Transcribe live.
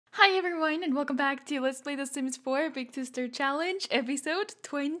Hi everyone and welcome back to Let's Play The Sims 4 Big Sister Challenge episode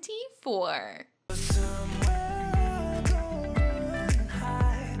 24.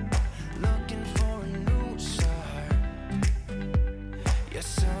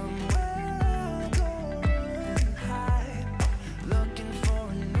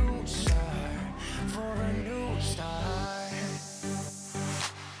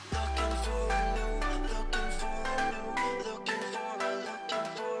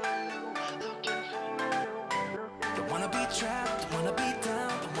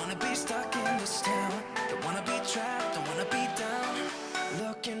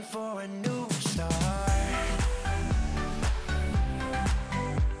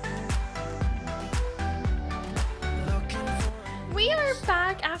 We are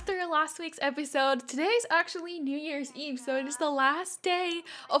back after last week's episode. Today is actually New Year's Eve, so it is the last day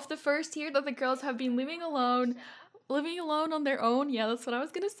of the first year that the girls have been living alone on their own. Yeah, that's what I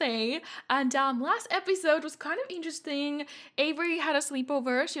was gonna say. And last episode was kind of interesting. Avery had a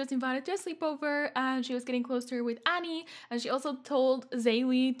sleepover. She was invited to a sleepover and she was getting closer with Annie, and she also told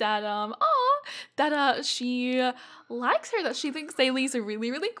Zaylee that she likes her, that she thinks Zaylee is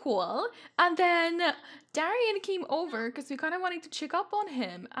really cool. And then Darian came over because we kind of wanted to check up on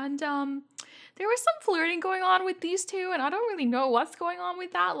him, and there was some flirting going on with these two, and I don't really know what's going on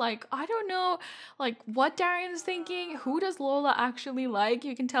with that. Like, I don't know, like, what Darian's thinking. Who does Lola actually like?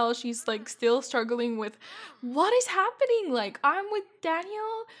 You can tell she's, like, still struggling with what is happening. Like, I'm with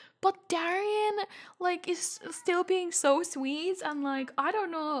Daniel, but Darian, like, is still being so sweet, and, like, I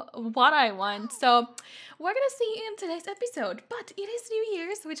don't know what I want. So, we're gonna see in today's episode, but it is New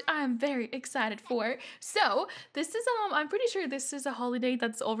Year's, which I'm very excited for. So, this is, I'm pretty sure this is a holiday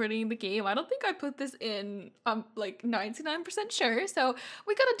that's already in the game. I don't think I put this in, like, 99% sure. So,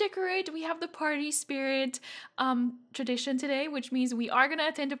 we gotta decorate. We have the party spirit, tradition today, which means we are gonna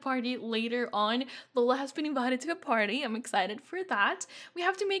attend a party later on. Lola has been invited to a party. I'm excited for that. We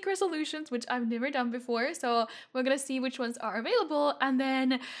have to make resolutions, which I've never done before, so we're gonna see which ones are available, and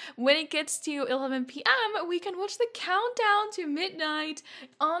then when it gets to 11 p.m. we can watch the countdown to midnight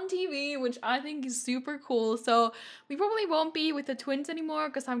on TV, which I think is super cool. So we probably won't be with the twins anymore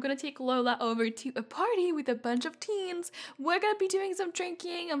because I'm gonna take Lola over to a party with a bunch of teens. We're gonna be doing some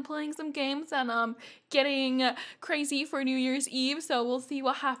drinking and playing some games and getting crazy for New Year's Eve, so we'll see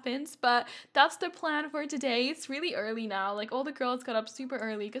what happens. But that's the plan for today. It's really early now. Like, all the girls got up super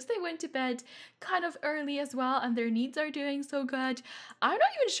early because they went to bed kind of early as well, and their needs are doing so good. I'm not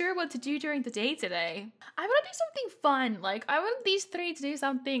even sure what to do during the day today. I want to do something fun. Like, I want these three to do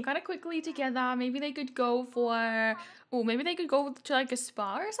something kind of quickly together. Maybe they could go for, maybe they could go to like a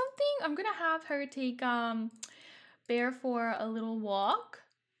spa or something. I'm gonna have her take Bear for a little walk.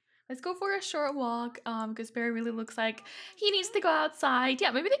 Let's go for a short walk, because Bear really looks like he needs to go outside.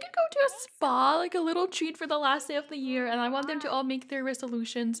 Yeah, maybe they could go to a spa, like a little treat for the last day of the year, and I want them to all make their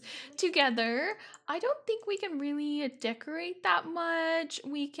resolutions together. I don't think we can really decorate that much.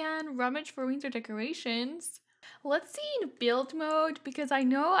 We can rummage for winter decorations. Let's see in build mode, because I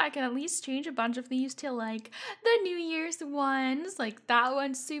know I can at least change a bunch of these to like the New Year's ones. Like that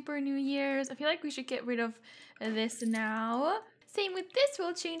one's super New Year's. I feel like we should get rid of this now. Same with this,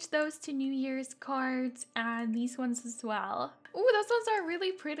 we'll change those to New Year's cards and these ones as well. Ooh, those ones are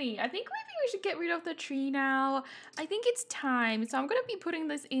really pretty. I think maybe we should get rid of the tree now. I think it's time. So I'm gonna be putting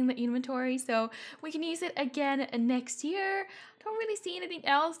this in the inventory so we can use it again next year. Don't really see anything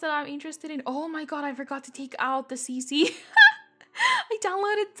else that I'm interested in. Oh my god, I forgot to take out the CC. I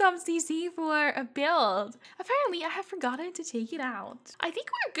downloaded some CC for a build. Apparently, I have forgotten to take it out. I think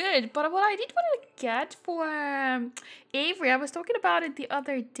we're good, but what I did want to get for Avery, I was talking about it the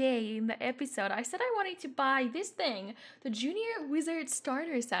other day in the episode. I said I wanted to buy this thing, the Junior Wizard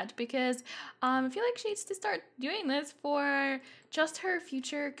Starter Set, because I feel like she needs to start doing this for just her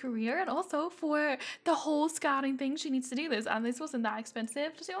future career and also for the whole scouting thing. She needs to do this, and this wasn't that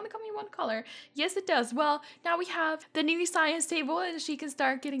expensive. Does it only come in one color? Yes, it does. Well, now we have the new science table and she can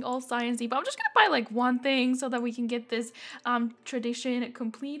start getting all sciencey, but I'm just gonna buy like one thing so that we can get this tradition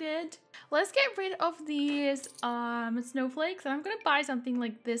completed. Let's get rid of these snowflakes, and I'm gonna buy something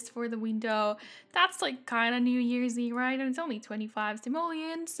like this for the window. That's like kind of New Year's-y, right? And it's only 25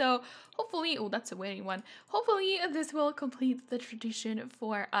 simoleons, so hopefully, oh, that's a wedding one. Hopefully this will complete the tradition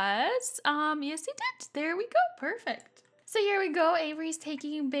for us. Yes, it did. There we go. Perfect. So here we go, Avery's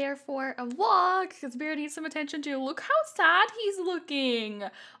taking Bear for a walk because Bear needs some attention too. Look how sad he's looking.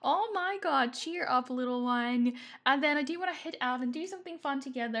 Oh my god, cheer up, little one. And then I do want to head out and do something fun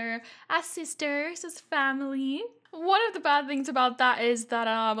together as sisters, as family. One of the bad things about that is that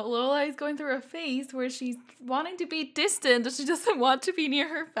Lola is going through a phase where she's wanting to be distant. She doesn't want to be near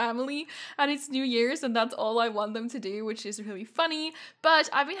her family, and it's New Year's, and that's all I want them to do, which is really funny. But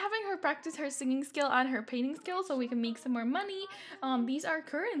I've been having her practice her singing skill and her painting skill so we can make some more money. These are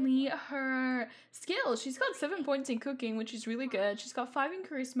currently her skills. She's got 7 points in cooking, which is really good. She's got 5 in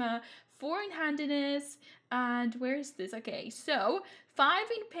charisma, 4 in handiness, and where's this? Okay, so 5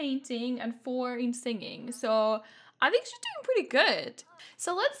 in painting and 4 in singing. So I think she's doing pretty good.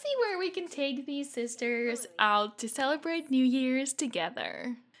 So let's see where we can take these sisters out to celebrate New Year's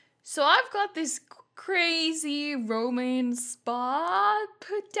together. So I've got this crazy Roman spa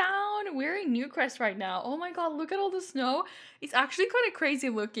put down. We're in Newcrest right now. Oh my god, look at all the snow. It's actually kind of crazy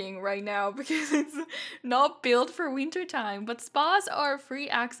looking right now because it's not built for winter time. But spas are free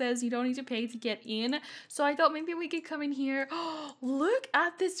access. You don't need to pay to get in. So I thought maybe we could come in here. Oh, look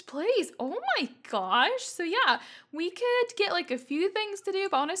at this place. Oh my gosh. So yeah, we could get like a few things to do.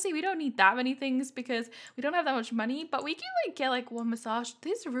 But honestly, we don't need that many things because we don't have that much money. But we can like get like one massage.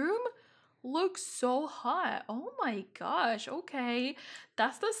 This room looks so hot. Oh my gosh. Okay.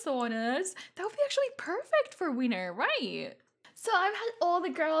 That's the saunas. That would be actually perfect for winter, right? So I've had all the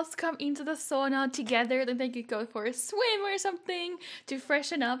girls come into the sauna together, then they could go for a swim or something to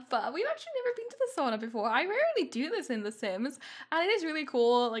freshen up. But we've actually never been to the sauna before. I rarely do this in The Sims, and it is really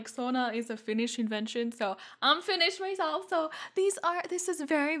cool. Like, sauna is a Finnish invention, so I'm Finnish myself. So this is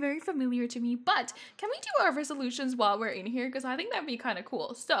very, very familiar to me. But can we do our resolutions while we're in here? Because I think that'd be kind of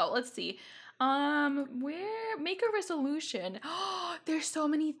cool. So let's see. Where make a resolution. Oh, there's so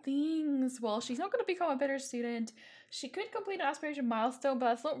many things. Well, she's not gonna become a better student. She could complete an aspiration milestone, but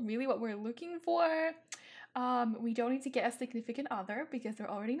that's not really what we're looking for. We don't need to get a significant other because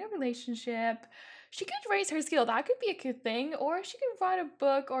they're already in a relationship. She could raise her skill. That could be a good thing. Or she could write a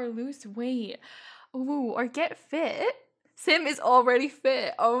book or lose weight. Ooh, or get fit. Sim is already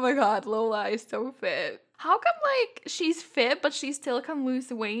fit. Oh my god, Lola is so fit. How come, like, she's fit, but she still can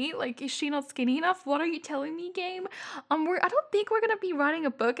lose weight? Like, is she not skinny enough? What are you telling me, game? I don't think we're gonna be writing a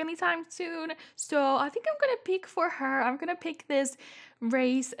book anytime soon. So I think I'm gonna pick for her. I'm gonna pick this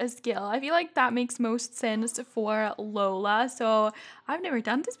raise a skill. I feel like that makes most sense for Lola. So I've never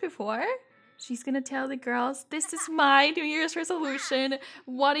done this before. She's gonna tell the girls, this is my New Year's resolution.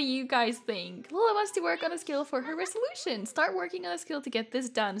 What do you guys think? Lola wants to work on a skill for her resolution. Start working on a skill to get this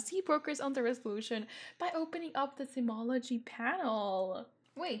done. See progress on the resolution by opening up the Simology panel.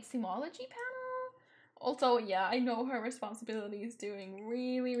 Wait, Simology panel? Also, yeah, I know her responsibility is doing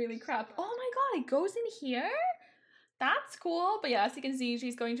really, really crap. Oh my god, it goes in here? That's cool. But yeah, as you can see,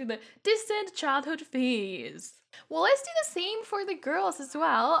 she's going through the distant childhood phase. Well, let's do the same for the girls as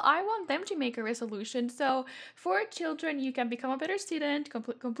well. I want them to make a resolution. So for children, you can become a better student,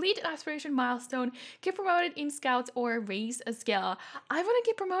 complete an aspiration milestone, get promoted in scouts, or raise a skill. I want to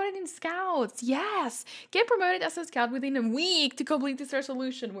get promoted in scouts. Yes, get promoted as a scout within a week to complete this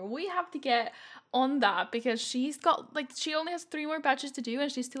resolution, where we have to get on that because she's got, like, she only has 3 more batches to do and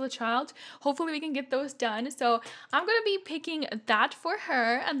she's still a child. Hopefully we can get those done. So I'm gonna be picking that for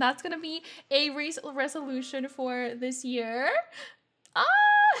her, and that's gonna be a resolution for this year. Ah,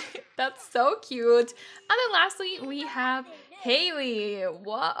 that's so cute. And then lastly, we have Haley.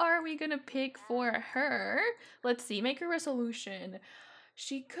 What are we gonna pick for her? Let's see, make a resolution.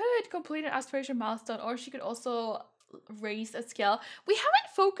 She could complete an aspiration milestone, or she could also raise a skill. We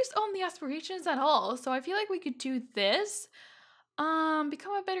haven't focused on the aspirations at all, so I feel like we could do this.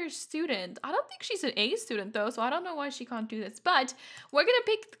 Become a better student. I don't think she's an A student though, so I don't know why she can't do this. But we're gonna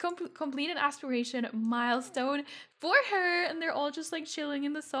pick complete an aspiration milestone for her, and they're all just like chilling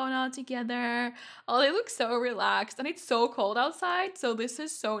in the sauna together. Oh, they look so relaxed, and it's so cold outside, so this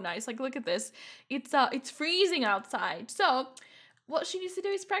is so nice. Like, look at this. It's freezing outside. So what she needs to do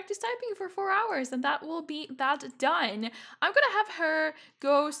is practice typing for 4 hours, and that will be that done. I'm gonna have her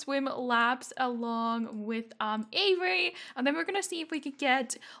go swim laps along with Avery, and then we're gonna see if we could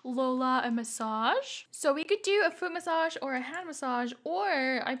get Lola a massage. So we could do a foot massage or a hand massage,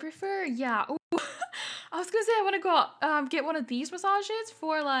 or I prefer, yeah. Ooh. I was gonna say I want to go get one of these massages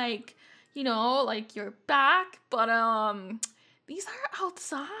for, like, you know, like your back, but these are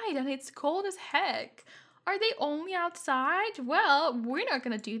outside and it's cold as heck. Are they only outside? Well, we're not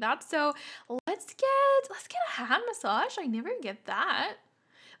gonna do that. So let's get a hand massage. I never get that.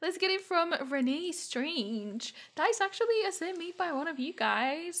 Let's get it from Renee Strange. That is actually a sim made by one of you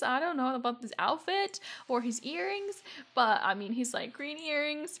guys. I don't know about this outfit or his earrings, but I mean, he's like green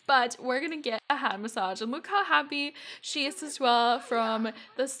earrings, but we're gonna get a hand massage. And look how happy she is as well from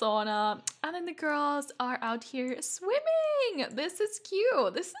the sauna. And then the girls are out here swimming. This is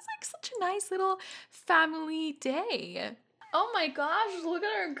cute. This is like such a nice little family day. Oh my gosh, look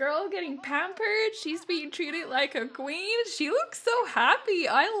at our girl getting pampered. She's being treated like a queen. She looks so happy.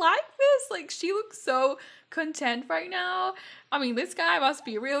 I like this. Like, she looks so content right now. I mean, this guy must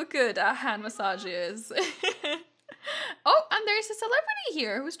be real good at hand massages. Oh, and there's a celebrity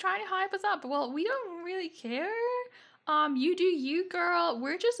here who's trying to hype us up. Well, we don't really care. You do you, girl.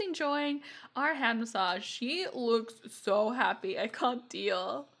 We're just enjoying our hand massage. She looks so happy. I can't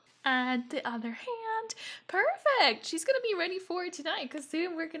deal. And the other hand, perfect. She's gonna be ready for tonight because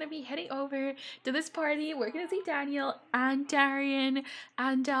soon we're gonna be heading over to this party. We're gonna see Daniel and Darian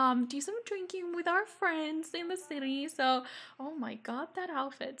and do some drinking with our friends in the city. So, oh my god, that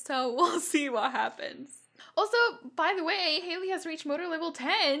outfit. So we'll see what happens. Also, by the way, Haley has reached motor level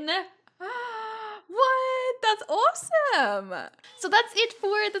 10. What? That's awesome! So that's it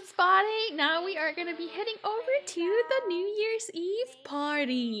for the spa day. Now we are gonna be heading over to the New Year's Eve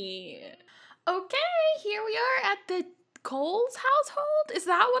party. Okay, here we are at the Cole's household? Is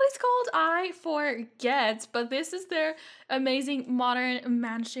that what it's called? I forget, but this is their amazing modern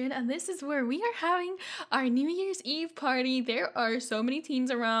mansion, and this is where we are having our New Year's Eve party. There are so many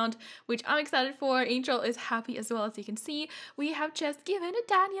teens around, which I'm excited for. Angel is happy as well, as you can see. We have just given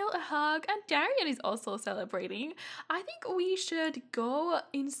Daniel a hug, and Darian is also celebrating. I think we should go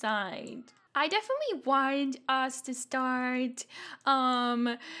inside. I definitely want us to start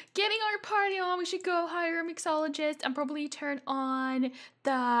getting our party on. We should go hire a mixologist and probably turn on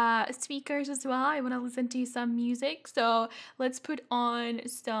the speakers as well. I want to listen to some music, so let's put on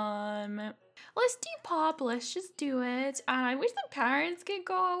some... Let's do pop, let's just do it. And I wish the parents could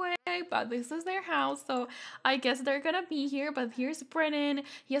go away, but this is their house, so I guess they're gonna be here. But here's Brennan,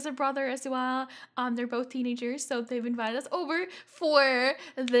 he has a brother as well. They're both teenagers, so they've invited us over for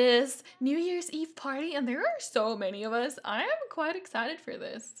this New Year's Eve party, and there are so many of us. I am quite excited for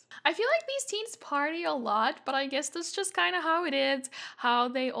this. I feel like these teens party a lot, but I guess that's just kind of how it is, how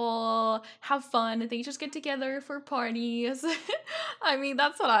they all have fun. They just get together for parties. I mean,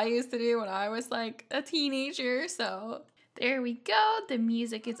 that's what I used to do when I was like a teenager, so there we go. The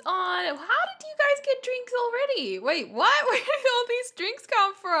music is on. How did you guys get drinks already? Wait, what? Where did all these drinks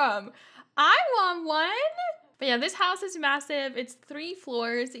come from? I want one. But yeah, this house is massive. It's 3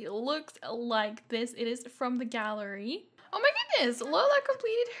 floors. It looks like this. It is from the gallery. Oh my goodness, Lola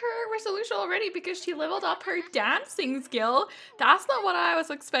completed her resolution already because she leveled up her dancing skill. That's not what I was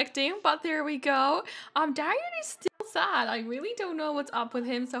expecting, but there we go. Darian is still sad. I really don't know what's up with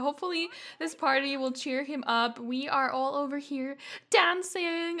him, so hopefully this party will cheer him up. We are all over here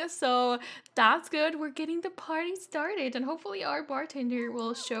dancing, so that's good. We're getting the party started, and hopefully our bartender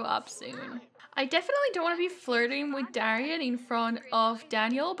will show up soon. I definitely don't want to be flirting with Darian in front of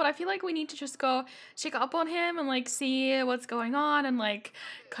Daniel, but I feel like we need to just go check up on him and like see what's going on and like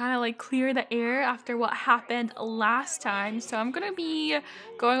kind of like clear the air after what happened last time. So I'm gonna be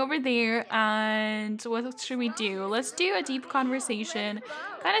going over there, and what should we do? Let's do a deep conversation,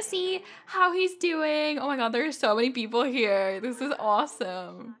 kind of see how he's doing. Oh my god, there's so many people here. This is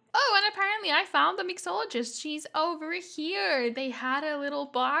awesome. Oh, and apparently I found the mixologist. She's over here. They had a little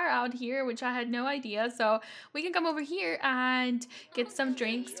bar out here, which I had no idea. So we can come over here and get some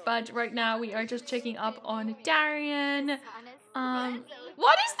drinks. But right now we are just checking up on Darian. What is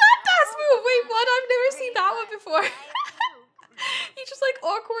that dance move? Wait, what? I've never seen that one before. You just like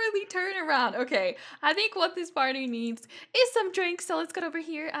awkwardly turn around. Okay, I think what this party needs is some drinks. So let's get over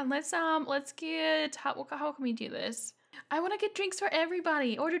here and let's get, how can we do this? I want to get drinks for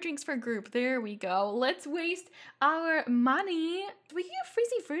everybody. Order drinks for a group. There we go. Let's waste our money. We can get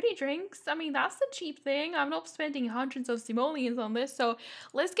frizzy fruity drinks. I mean, that's the cheap thing. I'm not spending hundreds of simoleons on this. So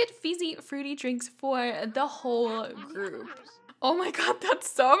let's get fizzy fruity drinks for the whole group. Oh my god, that's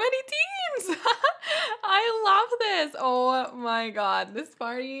so many teens. I love this. Oh my god, this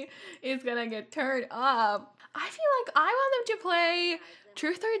party is gonna get turned up. I feel like I want them to play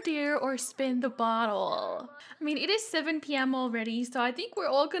Truth or Dare or Spin the Bottle. I mean, it is 7 p.m. already, so I think we're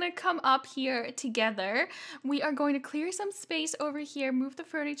all gonna come up here together. We are going to clear some space over here, move the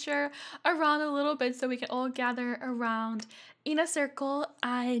furniture around a little bit so we can all gather around in a circle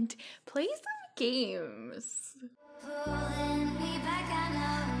and play some games. Pulling me back, I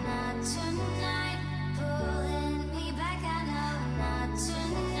know not tonight. Pulling me back, I know not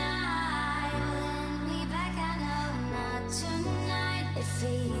tonight. Pulling me back, I know not tonight. It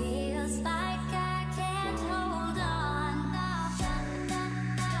feels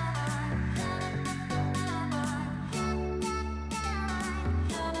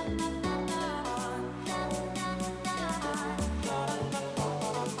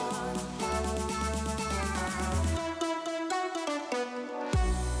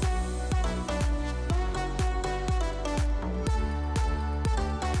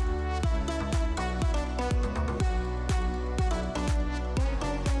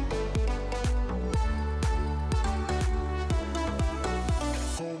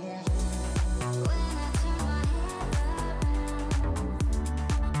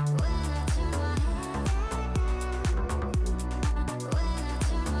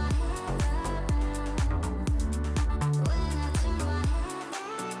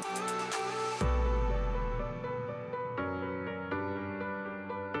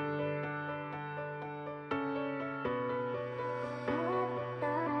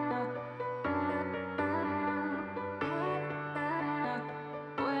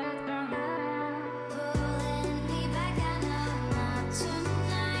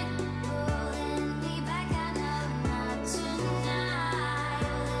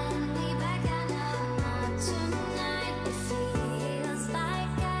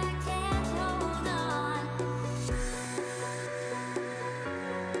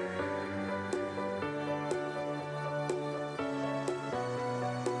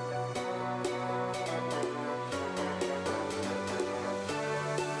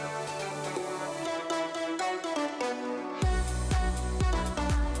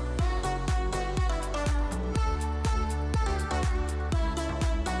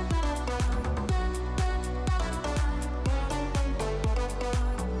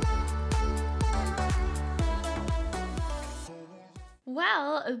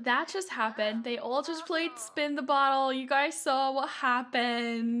that just happened. They all just played spin the bottle. You guys saw what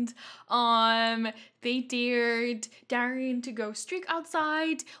happened. They dared Darian to go streak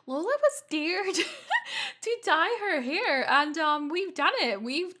outside. Lola was dared to dye her hair, and we've done it.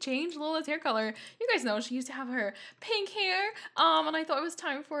 We've changed Lola's hair color. You guys know she used to have her pink hair, and I thought it was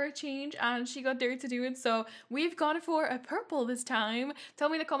time for a change, and she got dared to do it, so we've gone for a purple this time. Tell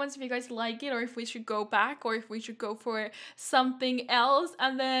me in the comments if you guys like it, or if we should go back, or if we should go for something else.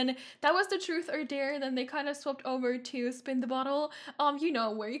 And then that was the truth or dare. Then they kind of swapped over to spin the bottle, you know,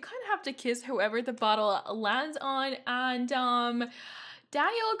 where you kind of have to kiss whoever the bottle lands on, and Daniel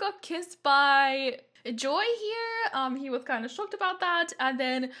got kissed by Joy here. He was kind of shocked about that, and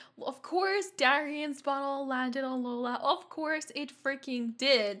then of course Darian's bottle landed on Lola. Of course it freaking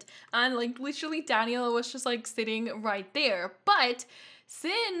did, and like literally Daniel was just like sitting right there. But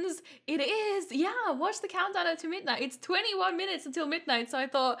since it is, yeah, watch the countdown to midnight. It's 21 minutes until midnight, so I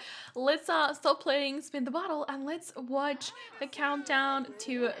thought let's stop playing spin the bottle and let's watch the countdown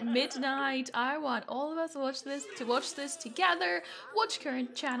to midnight. I want all of us to watch this together, watch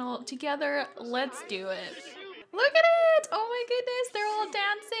current channel together. Let's do it. Look at it! Oh my goodness, they're all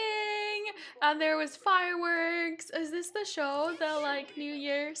dancing, and there was fireworks. Is this the show, the like New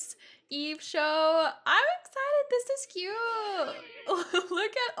Year's Eve show? I'm excited. This is cute.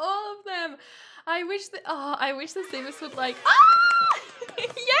 Look at all of them. I wish the Sims would like yay!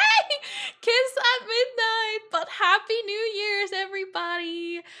 Kiss at midnight. But happy New Year's,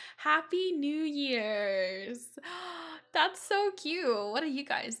 everybody. Happy New Year's. That's so cute. What are you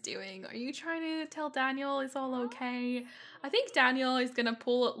guys doing? Are you trying to tell Daniel it's all okay? I think Daniel is gonna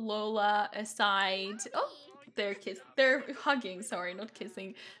pull Lola aside. Oh, they're hugging, sorry, not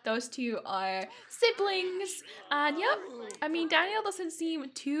kissing. Those two are siblings. And yep, I mean, Daniel doesn't seem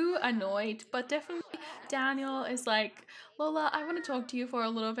too annoyed, but definitely Daniel is like, Lola, I want to talk to you for a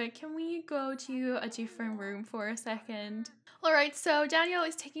little bit. Can we go to a different room for a second? Alright, so Daniel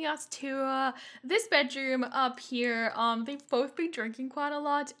is taking us to this bedroom up here. They've both been drinking quite a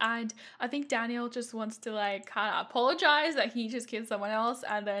lot, and I think Daniel just wants to like kind of apologize that he just kissed someone else,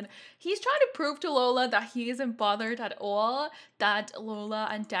 and then he's trying to prove to Lola that he isn't bothered at all that Lola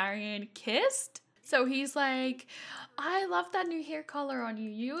and Darian kissed. So he's like, I love that new hair color on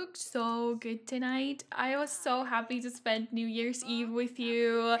you. You look so good tonight. I was so happy to spend New Year's Eve with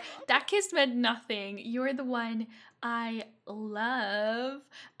you. That kiss meant nothing. You're the one I love.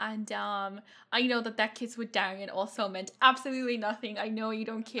 And I know that kiss with Darian also meant absolutely nothing. I know you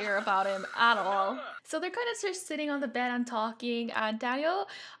don't care about him at all. So they're kind of just sitting on the bed and talking, and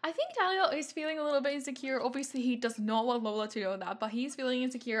I think Daniel is feeling a little bit insecure. Obviously he does not want Lola to know that, but he's feeling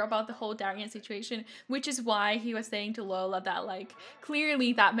insecure about the whole Darian situation, which is why he was saying to Lola that like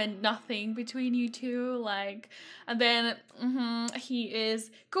clearly that meant nothing between you two, like, and then he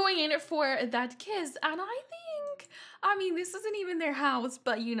is going in for that kiss. And I mean, this isn't even their house,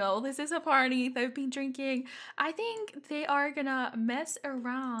 but you know, this is a party. They've been drinking. I think they are gonna mess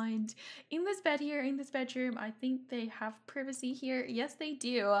around in this bed here, in this bedroom. I think they have privacy here. Yes, they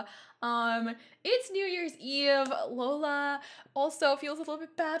do. It's New Year's Eve. Lola also feels a little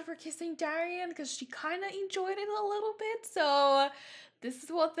bit bad for kissing Darian because she kind of enjoyed it a little bit. So this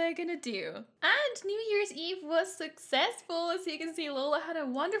is what they're gonna do. And New Year's Eve was successful. As you can see, Lola had a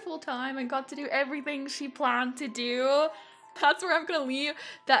wonderful time and got to do everything she planned to do. That's where I'm gonna leave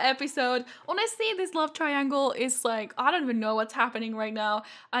that episode. Honestly, this love triangle is like, I don't even know what's happening right now.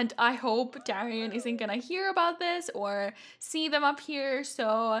 And I hope Darian isn't gonna hear about this or see them up here.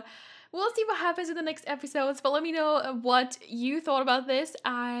 So we'll see what happens in the next episodes. But let me know what you thought about this,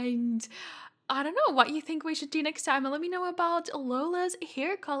 and I don't know what you think we should do next time, and let me know about Lola's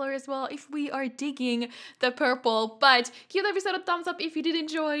hair color as well if we are digging the purple. But give the episode a thumbs up if you did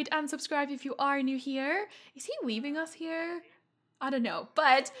enjoy it, and subscribe if you are new here. Is he leaving us here? I don't know,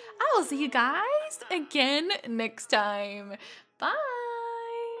 but I will see you guys again next time. Bye!